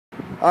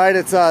All right,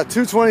 it's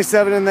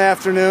 2:27 in the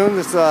afternoon.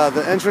 This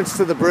the entrance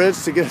to the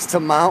bridge to get us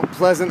to Mount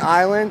Pleasant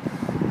Island.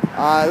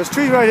 There's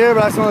trees right here,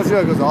 but I just want to see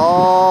how it goes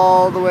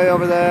all the way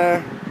over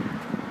there.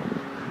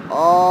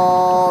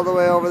 All the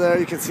way over there.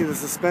 You can see the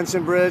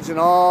suspension bridge, and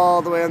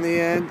all the way on the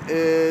end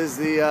is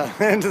the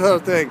end of the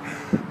thing.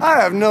 I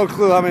have no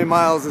clue how many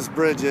miles this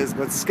bridge is,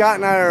 but Scott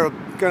and I are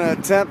going to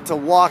attempt to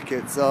walk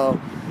it. So,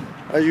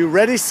 are you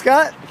ready,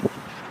 Scott?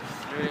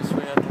 Serious,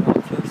 we have to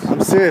walk this.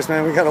 I'm serious,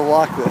 man. We got to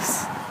walk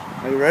this.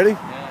 Are you ready?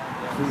 Yeah.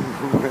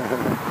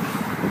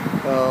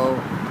 So,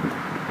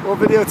 we'll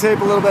videotape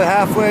a little bit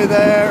halfway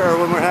there, or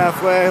when we're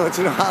halfway, let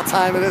you know how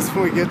time it is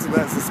when we get to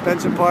that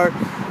suspension part,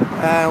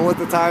 and what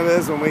the time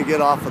is when we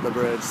get off of the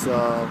bridge.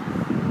 So,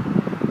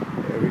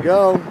 here we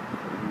go.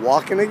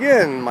 Walking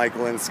again,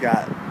 Michael and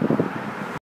Scott.